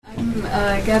I'm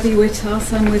Gabi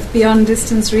Witthaus. I'm with Beyond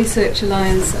Distance Research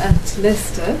Alliance at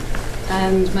Leicester,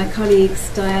 and my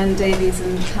colleagues Diane Davies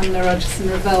and Pamela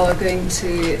Rogerson-Revell are going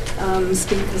to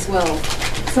speak as well.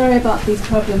 Sorry about these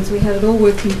problems. We had it all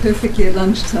working perfectly at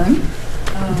lunchtime,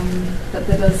 but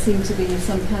there does seem to be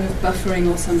some kind of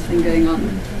buffering or something going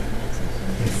on.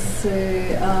 So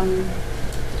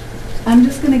I'm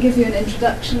just going to give you an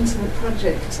introduction to the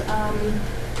project.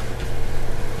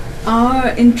 Our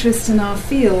interest in our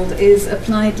field is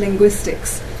applied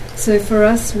linguistics. So for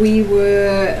us, we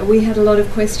had a lot of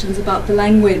questions about the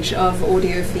language of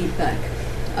audio feedback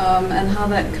and how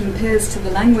that compares to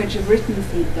the language of written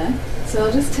feedback. So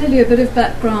I'll just tell you a bit of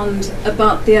background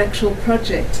about the actual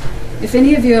project. If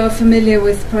any of you are familiar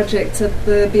with projects at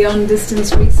the Beyond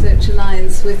Distance Research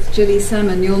Alliance with Gilly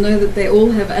Salmon, you'll know that they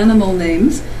all have animal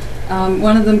names.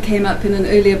 One of them came up in an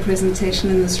earlier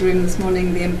presentation in this room this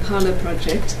morning, the Impala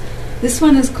project. This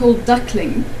one is called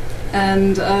Duckling,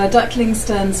 and Duckling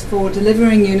stands for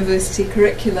Delivering University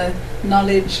Curricula,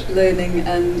 Knowledge, Learning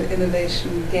and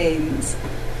Innovation Gains.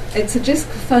 It's a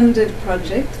JISC-funded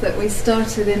project that we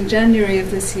started in January of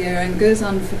this year and goes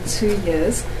on for 2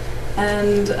 years,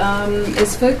 and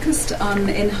is focused on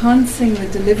enhancing the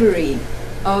delivery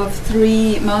of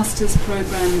 3 master's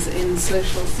programs in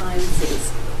social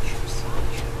sciences.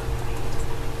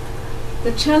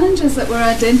 The challenges that were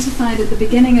identified at the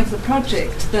beginning of the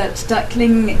project that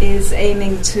Duckling is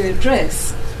aiming to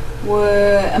address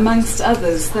were, amongst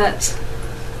others, that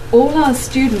all our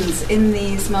students in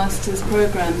these master's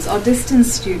programs are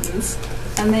distance students,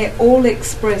 and they all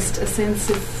expressed a sense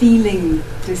of feeling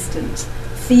distant,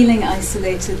 feeling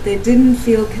isolated. They didn't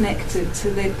feel connected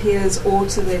to their peers or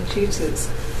to their tutors.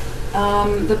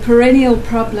 The perennial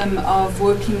problem of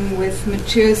working with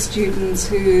mature students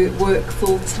who work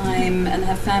full-time and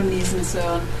have families and so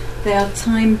on, they are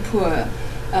time poor.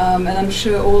 And I'm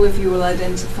sure all of you will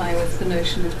identify with the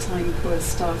notion of time poor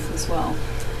staff as well.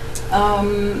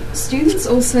 Students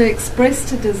also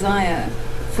expressed a desire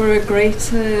for a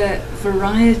greater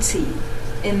variety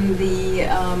in the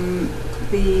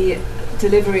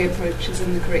delivery approaches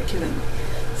in the curriculum.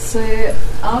 So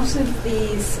out of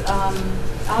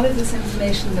this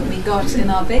information that we got in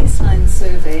our baseline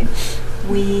survey,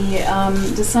 we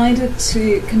decided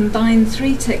to combine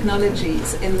 3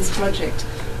 technologies in this project.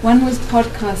 One was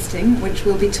podcasting, which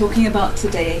we'll be talking about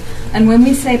today. And when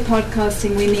we say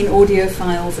podcasting, we mean audio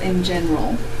files in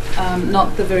general,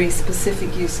 not the very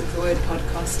specific use of the word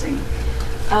podcasting.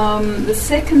 The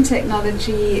second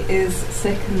technology is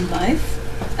Second Life,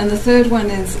 and the third one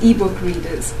is ebook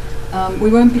readers. We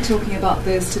won't be talking about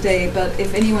those today, but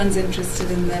if anyone's interested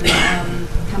in them,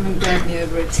 come and grab me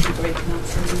over a tea break and I'll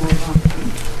tell you more about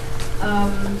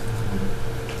them.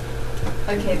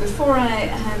 Okay, before I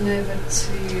hand over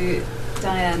to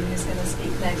Diane, who's going to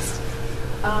speak next,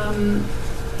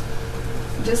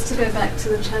 just to go back to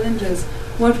the challenges,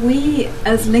 what we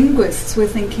as linguists were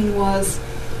thinking was,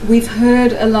 we've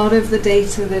heard a lot of the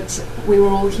data that we were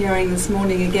all hearing this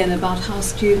morning again about how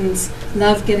students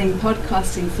love getting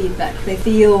podcasting feedback. They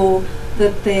feel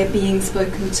that they're being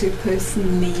spoken to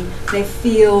personally. They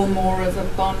feel more of a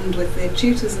bond with their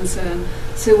tutors and so on.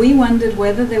 So we wondered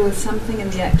whether there was something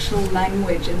in the actual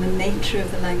language, in the nature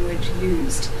of the language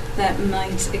used, that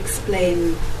might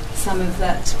explain some of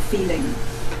that feeling.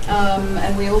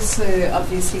 And we also,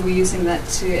 obviously, were using that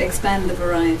to expand the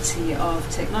variety of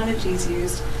technologies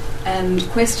used, and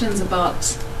questions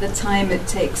about the time it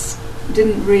takes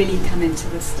didn't really come into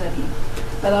the study.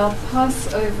 But I'll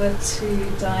pass over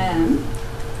to Diane,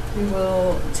 who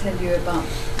will tell you about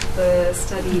the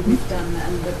study we've done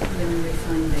and the preliminary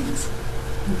findings.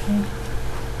 Okay.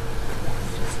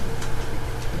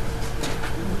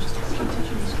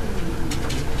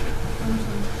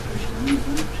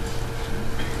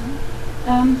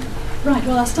 Right,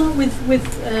 well, I'll start with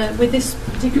this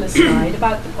particular slide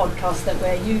about the podcast that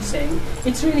we're using.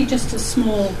 It's really just a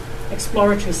small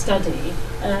exploratory study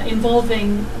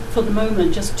involving, for the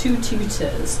moment, just 2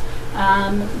 tutors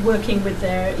working with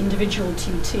their individual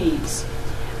tutees.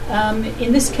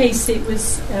 In this case, it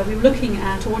was we were looking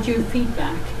at audio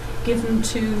feedback given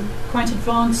to quite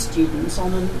advanced students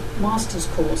on a master's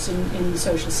course in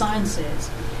social sciences,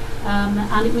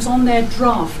 and it was on their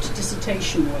draft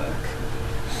dissertation work.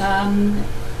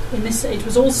 In this, it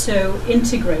was also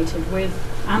integrated with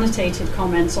annotated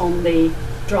comments on the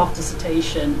draft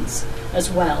dissertations as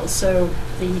well. So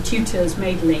the tutors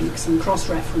made links and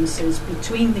cross-references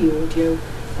between the audio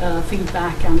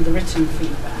feedback and the written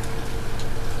feedback.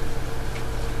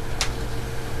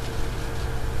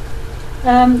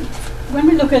 When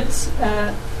we look at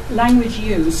language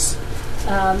use,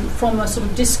 from a sort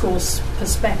of discourse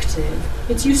perspective,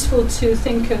 it's useful to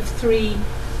think of three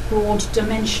broad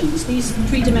dimensions. These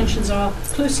three dimensions are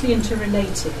closely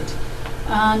interrelated,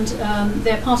 and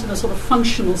they're part of a sort of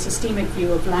functional systemic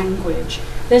view of language.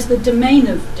 There's the domain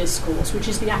of discourse, which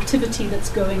is the activity that's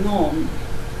going on,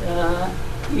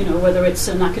 whether it's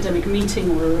an academic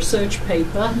meeting or a research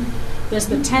paper. There's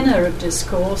the tenor of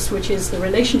discourse, which is the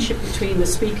relationship between the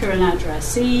speaker and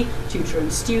addressee, tutor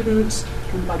and student,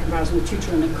 by comparison with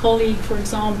tutor and a colleague, for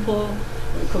example.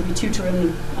 Or it could be tutor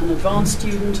and an advanced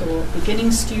student or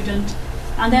beginning student.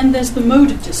 And then there's the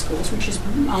mode of discourse, which is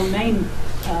our main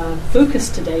focus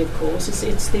today, of course.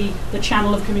 It's the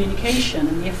channel of communication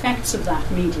and the effects of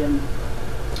that medium,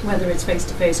 whether it's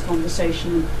face-to-face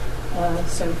conversation,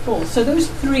 so forth. So those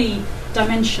three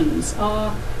dimensions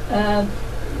are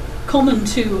common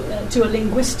to a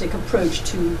linguistic approach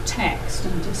to text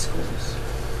and discourse.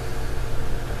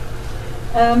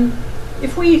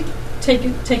 If we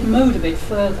take mode a bit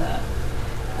further,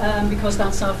 because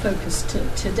that's our focus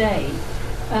today,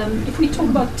 if we talk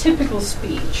about typical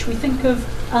speech, we think of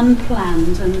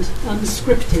unplanned and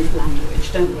unscripted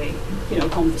language, don't we?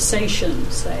 Conversation,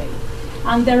 say.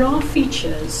 And there are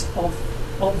features of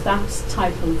that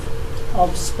type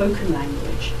of spoken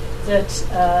language that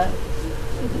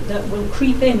will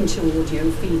creep into audio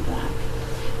feedback,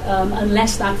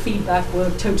 unless that feedback were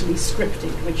totally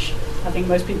scripted, which I think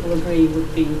most people agree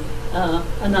would be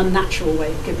an unnatural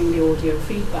way of giving the audio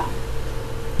feedback.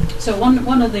 So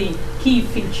one of the key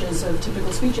features of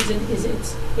typical speech is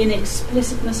its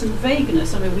inexplicitness and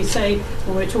vagueness. I mean, we say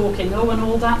when we're talking, and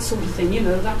all that sort of thing,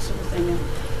 that sort of thing.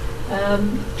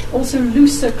 Also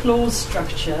looser clause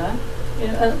structure.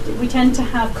 We tend to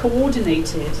have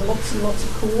coordinated, lots and lots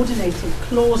of coordinated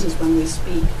clauses when we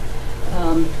speak,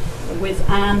 with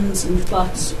ands and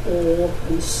buts, or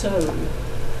and so.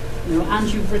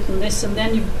 And you've written this, and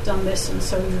then you've done this, and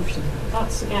so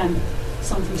that's again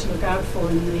something to look out for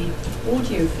in the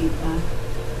audio feedback.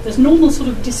 There's normal sort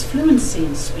of disfluency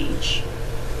in speech,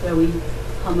 where we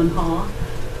hum and ha,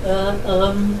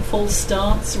 false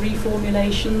starts,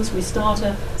 reformulations. We start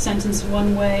a sentence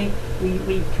one way,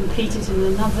 we complete it in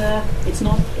another. It's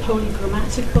not wholly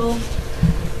grammatical.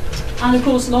 And of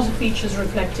course, a lot of features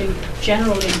reflecting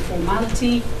general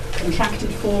informality,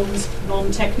 contracted forms,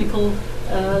 non-technical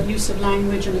use of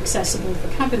language, and accessible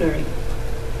vocabulary.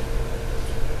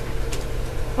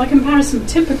 By comparison,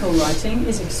 typical writing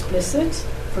is explicit.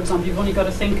 For example, you've only got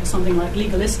to think of something like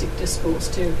legalistic discourse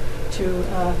to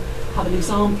have an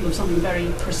example of something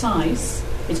very precise.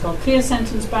 It's got clear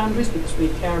sentence boundaries because we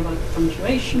care about the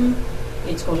punctuation.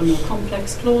 It's got a more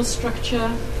complex clause structure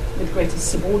with greater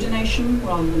subordination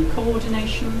rather than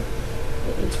coordination.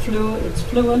 It's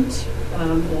fluent,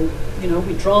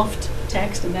 we draft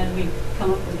text and then we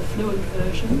come up with a fluent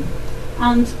version.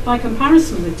 And by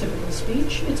comparison with typical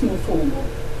speech, it's more formal,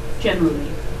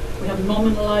 generally. We have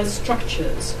nominalized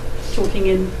structures, talking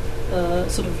in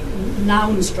sort of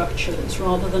noun structures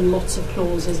rather than lots of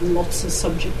clauses and lots of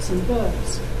subjects and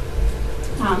verbs.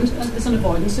 And there's an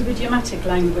avoidance of idiomatic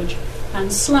language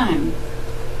and slang,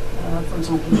 for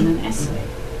example, in an essay.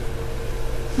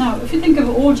 Now, if you think of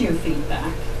audio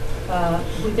feedback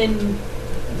within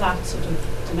that sort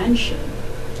of dimension,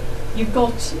 you've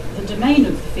got the domain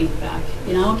of the feedback,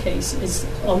 in our case, is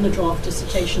on the draft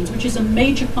dissertations, which is a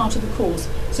major part of the course.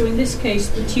 So in this case,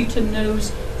 the tutor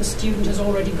knows the student has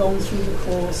already gone through the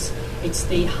course. It's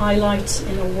the highlight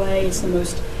in a way. It's the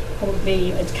most,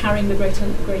 probably, it's carrying the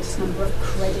greatest number of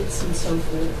credits and so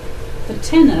forth. The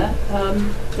tenor,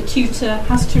 the tutor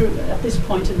has to, at this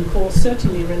point in the course,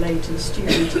 certainly relate to the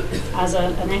student as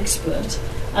an expert,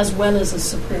 as well as a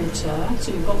supporter.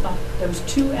 So you've got those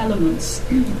two elements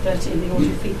that in the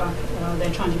audio feedback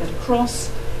they're trying to get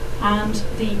across, and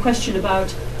the question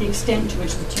about the extent to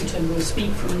which the tutor will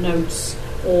speak from notes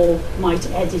or might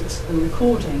edit the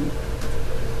recording.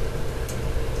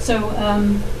 So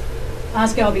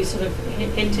as Gabi sort of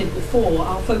hinted before,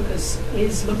 our focus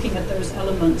is looking at those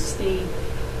elements, the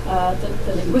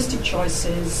linguistic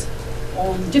choices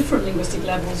on different linguistic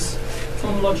levels,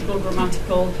 phonological,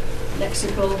 grammatical,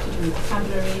 lexical, to do with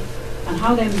vocabulary, and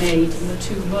how they're made in the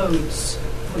two modes.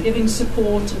 We're giving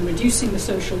support and reducing the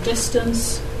social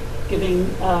distance, giving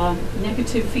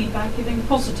negative feedback, giving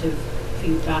positive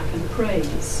feedback and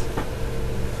praise.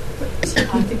 But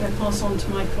I think I pass on to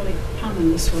my colleague Pamela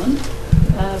this one.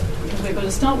 We're going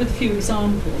to start with a few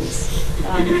examples.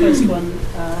 The first one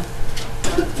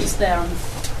is there on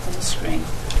the screen.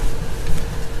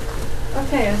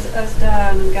 Okay, as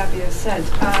Diane and Gabi have said,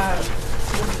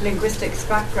 with linguistics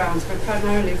backgrounds, we're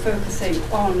primarily focusing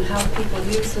on how people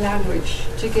use language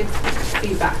to give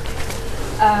feedback.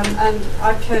 And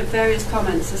I've heard various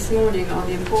comments this morning on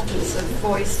the importance of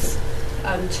voice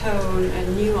and tone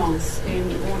and nuance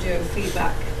in audio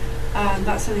feedback. And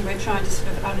that's something we're trying to sort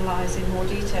of analyse in more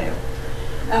detail.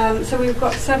 So we've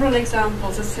got several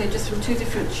examples, as I say, just from two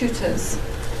different tutors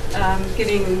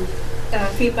giving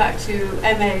feedback to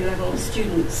MA level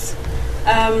students.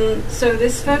 So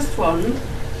this first one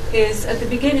is at the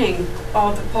beginning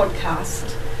of the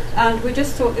podcast, and we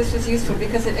just thought this was useful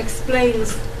because it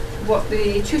explains what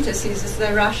the tutor sees as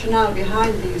the rationale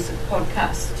behind the use of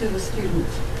podcasts to the student.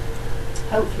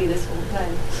 Hopefully this will play.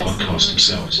 Podcasts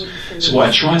themselves. So what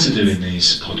I try to do in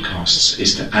these podcasts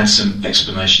is to add some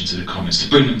explanation to the comments, to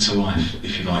bring them to life,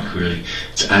 if you like, really,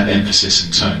 to add emphasis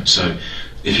and tone. So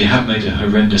if you have made a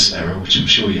horrendous error, which I'm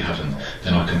sure you haven't,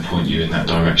 then I can point you in that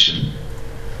direction.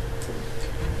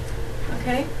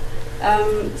 Okay.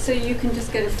 So you can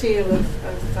just get a feel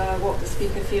of what the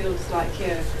speaker feels like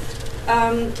here.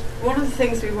 One of the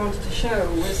things we wanted to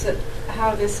show was that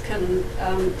how this can,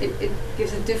 it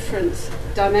gives a different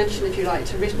dimension, if you like,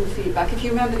 to written feedback. If you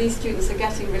remember, these students are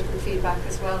getting written feedback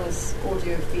as well as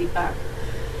audio feedback.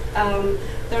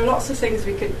 There are lots of things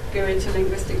we could go into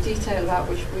linguistic detail about,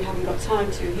 which we haven't got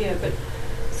time to here, but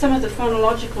some of the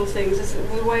phonological things is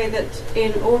the way that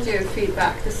in audio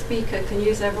feedback the speaker can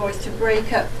use their voice to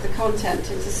break up the content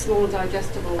into small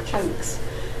digestible chunks,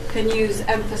 can use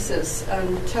emphasis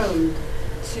and tone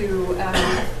to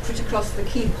put across the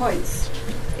key points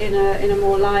in a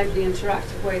more lively,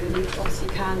 interactive way than you obviously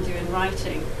can do in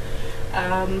writing.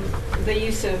 The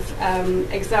use of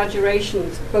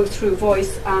exaggerations, both through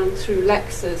voice and through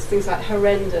lexes, things like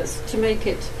horrendous, to make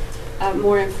it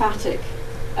more emphatic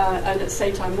and at the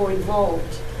same time more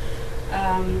involved.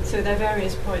 So there are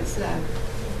various points there.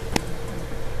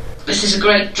 This is a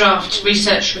great draft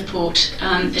research report.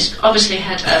 It's obviously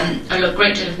had a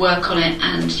great deal of work on it,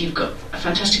 and you've got a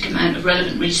fantastic amount of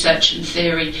relevant research and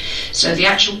theory. So the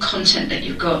actual content that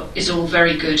you've got is all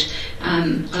very good. I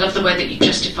love the way that you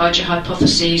justified your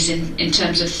hypotheses in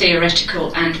terms of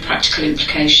theoretical and practical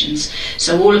implications.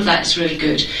 So all of that is really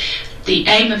good. The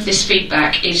aim of this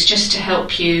feedback is just to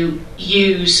help you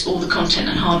use all the content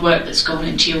and hard work that's gone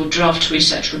into your draft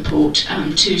research report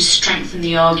to strengthen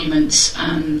the arguments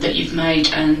that you've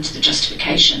made and the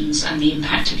justifications and the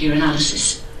impact of your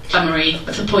analysis. Summary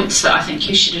of the points that I think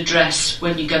you should address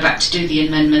when you go back to do the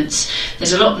amendments.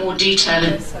 There's a lot more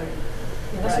detail. Sorry.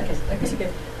 Yeah, that's okay. That's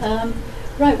okay.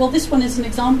 Right, well, this one is an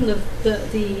example of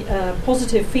the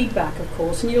positive feedback, of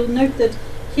course, and you'll note that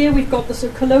here we've got the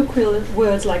sort of colloquial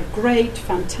words like great,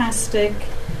 fantastic,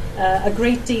 a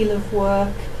great deal of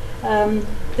work.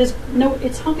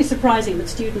 It's hardly surprising that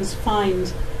students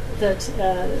find that,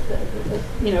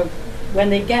 when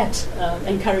they get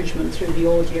encouragement through the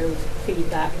audio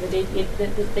feedback,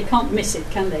 that they can't miss it,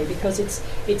 can they? Because it's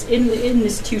in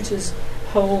this tutor's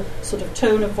whole sort of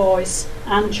tone of voice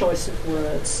and choice of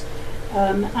words.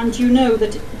 And you know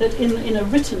that in a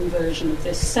written version of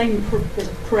this same bit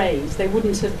of praise, there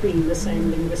wouldn't have been the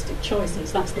same linguistic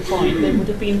choices. That's the point. There would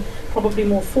have been probably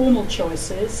more formal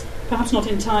choices, perhaps not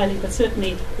entirely, but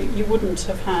certainly you wouldn't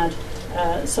have had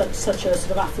such a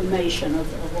sort of affirmation of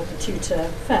what the tutor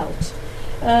felt.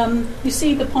 You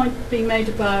see the point being made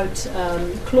about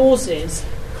clauses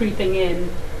creeping in.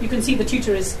 You can see the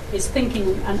tutor is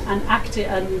thinking and acting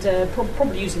and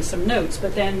probably using some notes,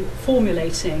 but then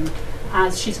formulating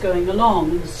as she's going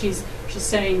along. She's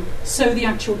saying, so the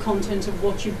actual content of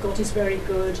what you've got is very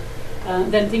good.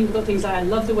 Then think about things like, I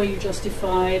love the way you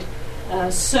justified.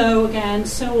 So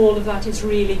all of that is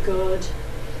really good.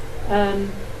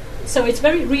 So it's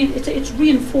it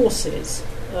reinforces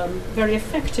very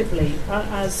effectively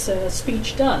as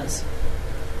speech does.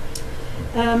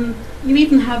 You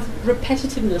even have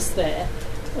repetitiveness there.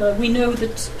 We know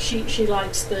that she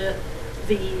likes the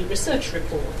research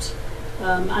report,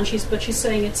 but she's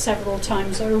saying it several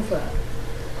times over.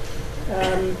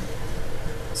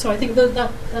 So I think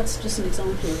that's just an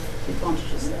example of the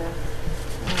advantages there.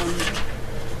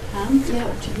 Pam?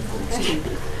 Yeah.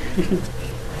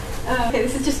 Okay,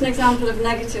 this is just an example of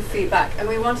negative feedback, and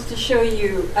we wanted to show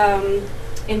you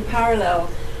in parallel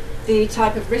the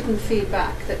type of written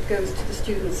feedback that goes to the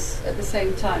students at the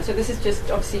same time. So this is just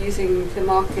obviously using the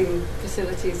marking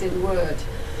facilities in Word.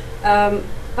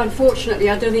 Unfortunately,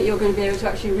 I don't think you're going to be able to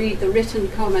actually read the written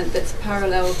comment that's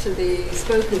parallel to the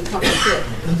spoken comment here,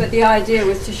 but the idea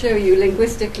was to show you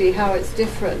linguistically how it's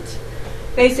different.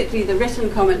 Basically, the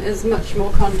written comment is much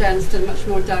more condensed and much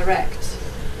more direct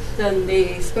than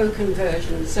the spoken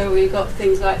version. So we've got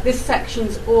things like, this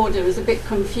section's order is a bit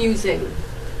confusing,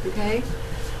 okay?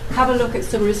 Have a look at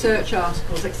some research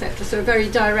articles, etc. So a very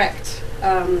direct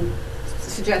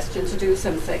suggestion to do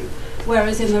something.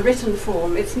 Whereas in the written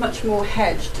form, it's much more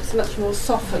hedged, it's much more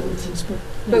softened,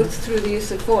 both through the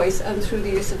use of voice and through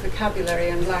the use of vocabulary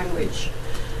and language.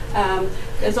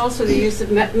 There's also the use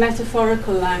of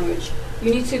metaphorical language.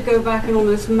 You need to go back and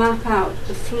almost map out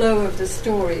the flow of the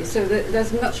story, so that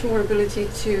there's much more ability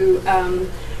to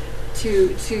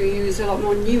use a lot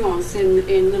more nuance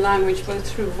in the language, both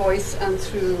through voice and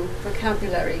through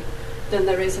vocabulary, than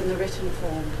there is in the written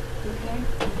form. Okay?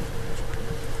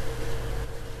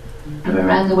 And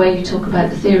around the way you talk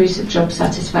about the theories of job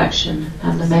satisfaction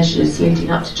and the measures leading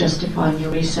up to justifying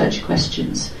your research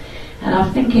questions. And I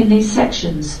think in these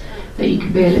sections that you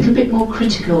can be a little bit more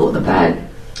critical about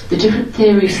the different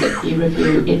theories that you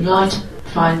review in light of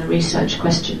justifying the research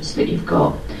questions that you've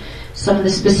got. Some of the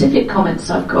specific comments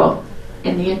I've got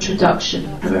in the introduction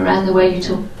are around the way you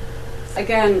talk.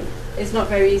 Again, it's not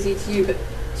very easy for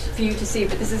you to see,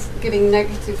 but this is giving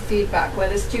negative feedback where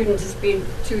the student has been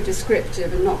too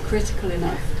descriptive and not critical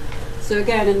enough. So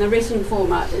again, in the written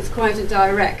format, it's quite a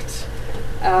direct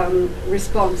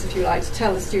response, if you like, to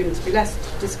tell the student to be less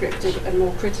descriptive and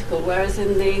more critical, whereas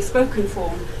in the spoken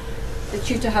form, the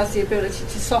tutor has the ability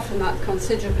to soften that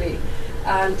considerably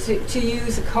and to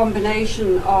use a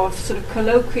combination of sort of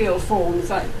colloquial forms,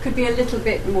 like could be a little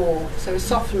bit more, so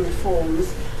softened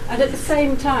forms, and at the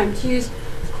same time to use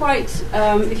quite,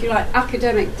 if you like,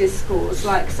 academic discourse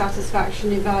like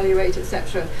satisfaction, evaluate,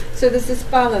 etc. So there's this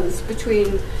balance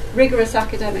between rigorous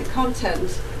academic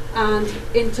content and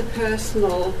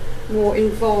interpersonal, more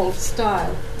involved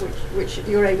style, which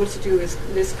you're able to do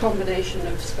with this combination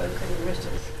of spoken and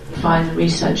written. Find the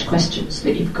research questions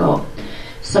that you've got.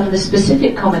 Some of the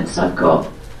specific comments I've got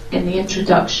in the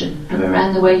introduction are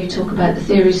around the way you talk about the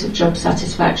theories of job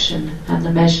satisfaction and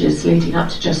the measures leading up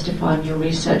to justifying your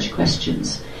research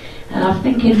questions. And I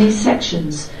think in these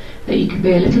sections that you can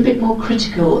be a little bit more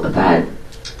critical about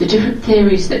the different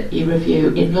theories that you review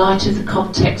in light of the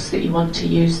context that you want to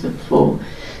use them for.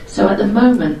 So at the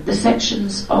moment, the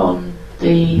sections on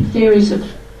the theories of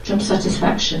job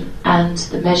satisfaction and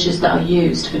the measures that are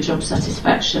used for job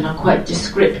satisfaction are quite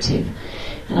descriptive.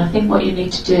 And I think what you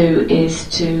need to do is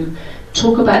to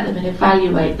talk about them and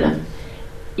evaluate them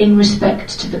in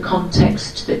respect to the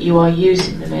context that you are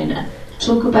using them in.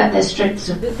 Talk about their strengths.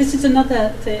 This is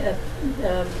another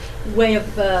way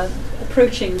of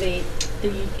approaching the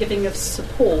giving of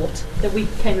support that we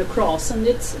came across, and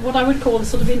it's what I would call the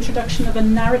sort of introduction of a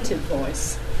narrative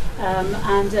voice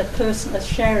and a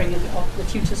sharing of the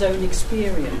tutor's own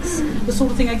experience. The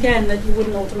sort of thing, again, that you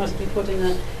wouldn't automatically put in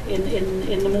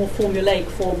the more formulaic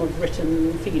form of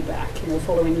written feedback,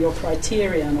 following your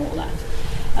criteria and all that.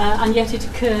 And yet it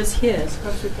occurs here, so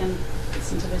perhaps we can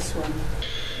listen to this one.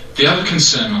 The other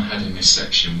concern I had in this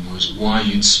section was why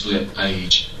you'd split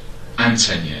age and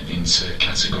tenure into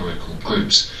categorical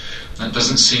groups. That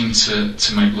doesn't seem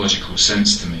to make logical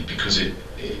sense to me, because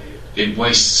it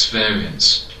wastes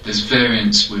variance. There's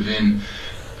variance within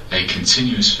a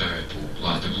continuous variable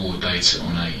like the raw data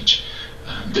on age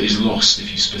that is lost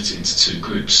if you split it into two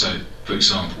groups. So, for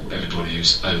example, everybody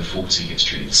who's over 40 gets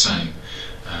treated the same,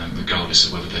 regardless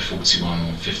of whether they're 41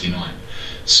 or 59.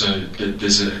 So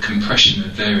there's a compression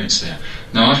of variance there.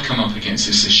 Now, I've come up against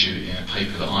this issue in a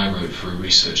paper that I wrote for a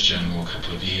research journal a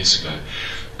couple of years ago,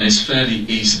 and it's fairly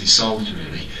easily solved,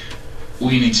 really.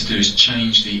 All you need to do is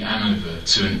change the ANOVA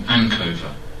to an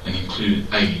ANCOVA and include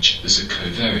age as a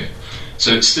covariate.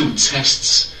 So it still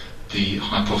tests the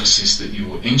hypothesis that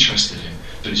you're interested in,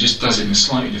 but it just does it in a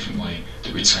slightly different way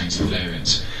that retains the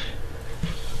variance.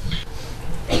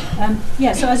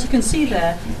 So as you can see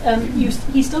there,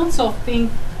 he starts off being,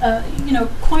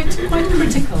 quite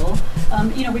critical.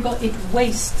 We got it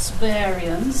wastes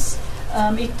variance.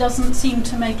 It doesn't seem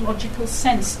to make logical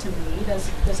sense to me.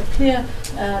 There's a clear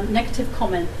negative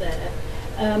comment there.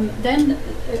 Then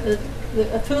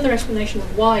a further explanation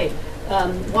of why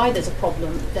there's a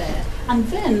problem there, and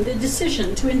then the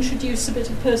decision to introduce a bit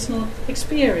of personal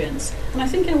experience. And I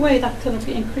think in a way that kind of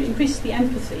increases the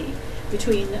empathy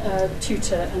between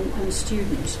tutor and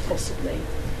student, possibly.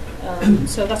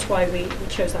 So that's why we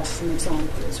chose that as an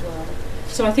example as well.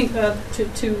 So I think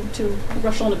to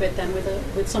rush on a bit then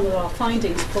with some of our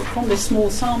findings from this small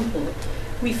sample,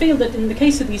 we feel that in the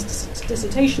case of these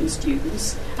dissertation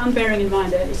students, and bearing in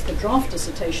mind that it's the draft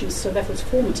dissertation, so therefore it's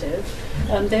formative,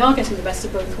 they are getting the best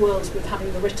of both worlds with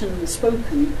having the written and the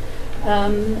spoken.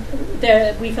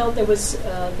 We felt there was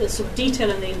the sort of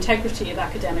detail and the integrity of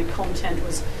academic content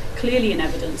was clearly in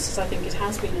evidence, as I think it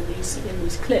has been in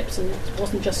these clips, and it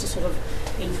wasn't just a sort of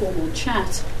informal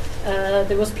chat.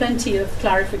 There was plenty of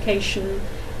clarification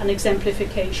and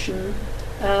exemplification,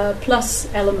 plus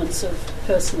elements of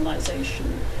personalisation.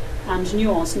 and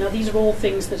nuance. Now, these are all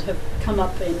things that have come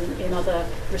up in other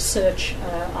research,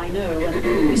 I know,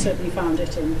 and we certainly found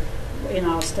it in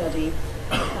our study.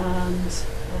 And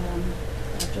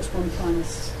just one final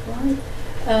slide.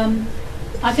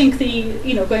 I think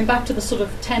going back to the sort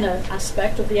of tenor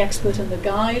aspect of the expert and the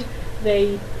guide,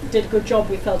 they did a good job,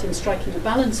 we felt, in striking a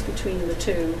balance between the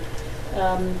two.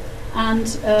 And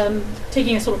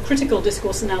taking a sort of critical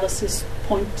discourse analysis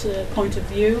point of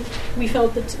view, we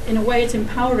felt that in a way it's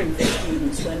empowering for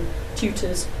students when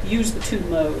tutors use the two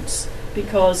modes,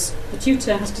 because the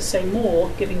tutor has to say more,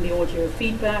 giving the audio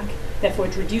feedback. Therefore,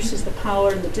 it reduces the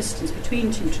power and the distance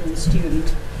between tutor and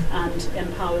student, and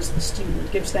empowers the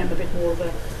student, gives them a bit more of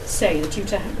a say. The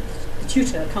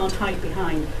tutor can't hide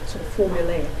behind sort of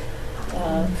formulaic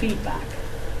feedback.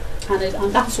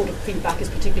 And that sort of feedback is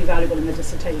particularly valuable in the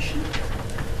dissertation.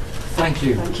 Thank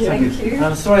you. Thank you.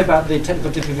 I'm sorry about the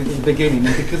technical difficulties at the beginning,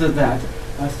 and because of that,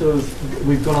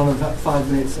 we've gone on about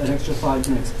 5 minutes, an extra 5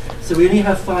 minutes. So we only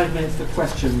have 5 minutes for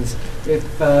questions.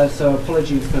 So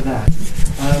apologies for that.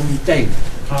 Dave.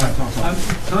 Hi.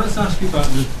 Can I just ask you about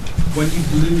when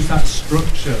you lose that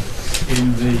structure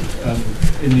in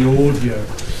the audio?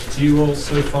 Do you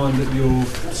also find that your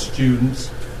students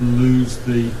lose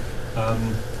the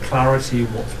clarity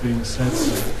of what's being said?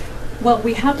 Well,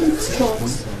 we haven't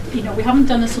we haven't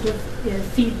done a sort of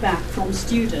feedback from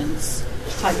students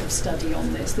type of study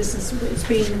on this.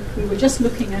 We were just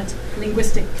looking at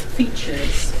linguistic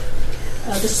features,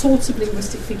 the sorts of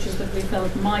linguistic features that we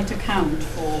felt might account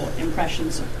for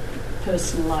impressions of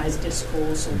personalised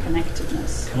discourse or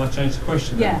connectedness. Can I change the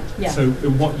question? Yeah. So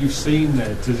in what you've seen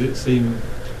there, does it seem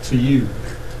to you,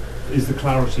 is the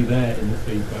clarity there in the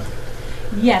feedback?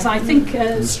 Yes, I think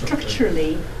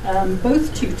structurally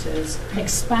both tutors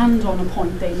expand on a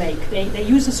point they make. They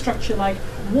use a structure like,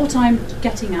 what I'm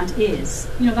getting at is,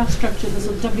 that structure, there's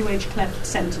a W.H. Cleft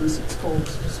sentence, it's called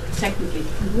technically.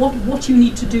 What you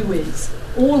need to do is,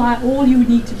 all you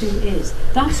need to do is,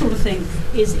 that sort of thing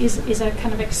is a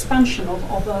kind of expansion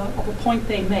of a point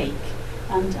they make,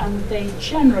 and they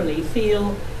generally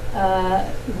feel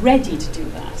ready to do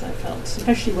that, I felt,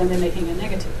 especially when they're making a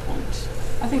negative point.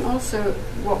 I think also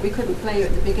what we couldn't play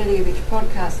at the beginning of each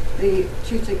podcast, the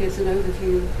tutor gives an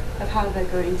overview of how they're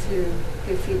going to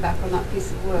give feedback on that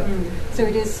piece of work. So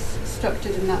it is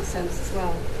structured in that sense as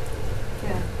well.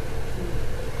 Yeah.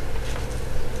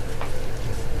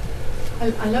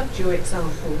 I loved your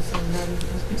examples, and I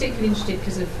was particularly interested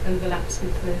because of overlaps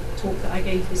with the talk that I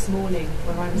gave this morning,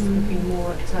 where I was looking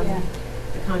more at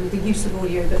the kind of the use of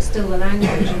audio, but still the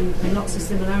language and lots of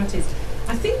similarities.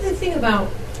 I think the thing about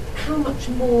how much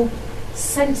more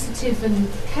sensitive and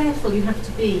careful you have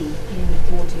to be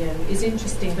in audio is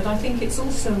interesting, but I think it's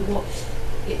also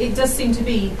it does seem to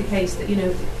be the case that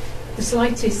the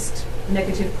slightest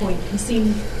negative point can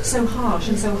seem so harsh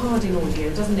and so hard in audio,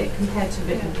 doesn't it, compared to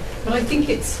written? But I think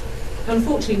it's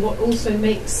unfortunately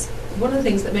one of the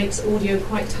things that makes audio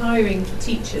quite tiring for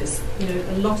teachers.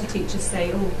 A lot of teachers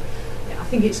say, I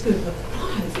think it's good, but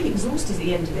I feel exhausted at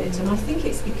the end of it, and I think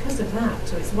it's because of that.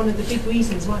 So it's one of the big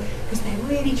reasons why, because they're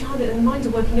really trying to, their minds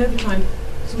are working overtime,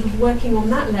 sort of working on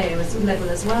that level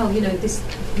as well.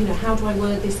 How do I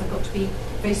word this? I've got to be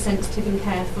very sensitive and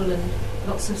careful, and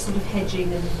lots of sort of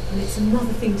hedging, and it's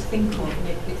another thing to think of,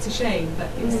 and it's a shame, but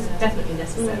it's definitely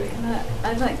necessary.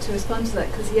 I'd like to respond to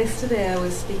that, because yesterday I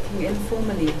was speaking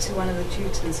informally to one of the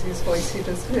tutors whose voice you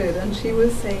just heard, and she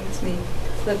was saying to me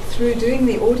that through doing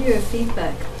the audio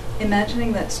feedback,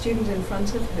 imagining that student in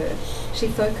front of her, she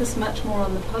focused much more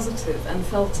on the positive and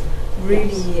felt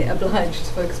really obliged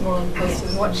to focus more on the positive.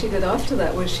 And what she did after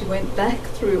that was she went back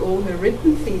through all her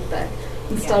written feedback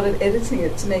and started editing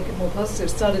it to make it more positive,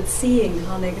 started seeing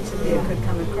how negatively it could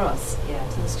come across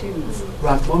to the students.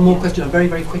 Right, one more question, a very,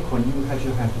 very quick one. You have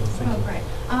your hand. Thank you. Great.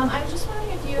 I was just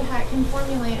wondering if you can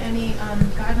formulate any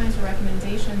guidelines or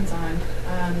recommendations on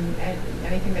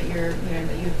anything that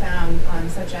that you found,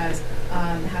 such as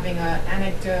having an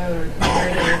anecdote or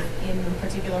narrative in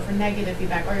particular for negative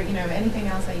feedback, or anything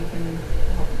else that you can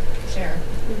share.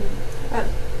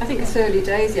 I think it's early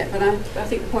days yet, but I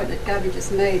think the point that Gabi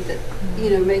just made, that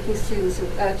making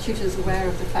tutors aware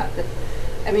of the fact that,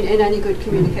 in any good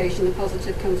communication, the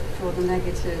positive comes before the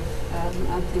negative,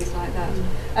 and things like that.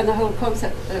 And the whole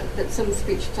concept that some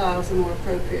speech styles are more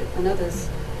appropriate than others,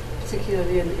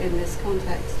 particularly in this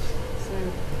context. So,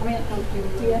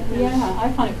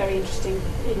 I find it very interesting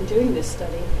in doing this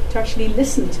study to actually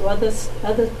listen to other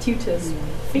tutors'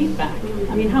 feedback.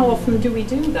 How often do we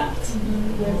do that?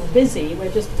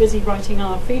 We're just busy writing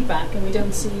our feedback, and we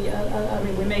don't see,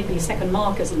 we may be second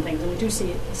markers and things, and we do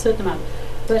see a certain amount.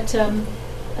 But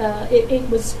it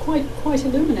was quite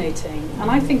illuminating.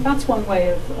 And I think that's one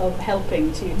way of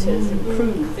helping tutors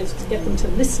improve, is to get them to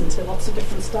listen to lots of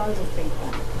different styles of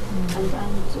feedback and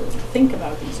think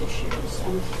about these issues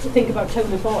and think about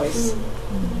tone of voice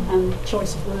and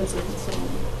choice of words and so on.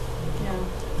 Yeah.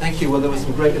 Thank you. Well, there were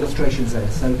some great illustrations there.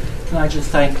 So can I just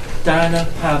thank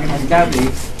Diana, Pam and Gabi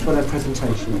for their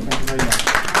presentation. Thank you very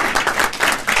much.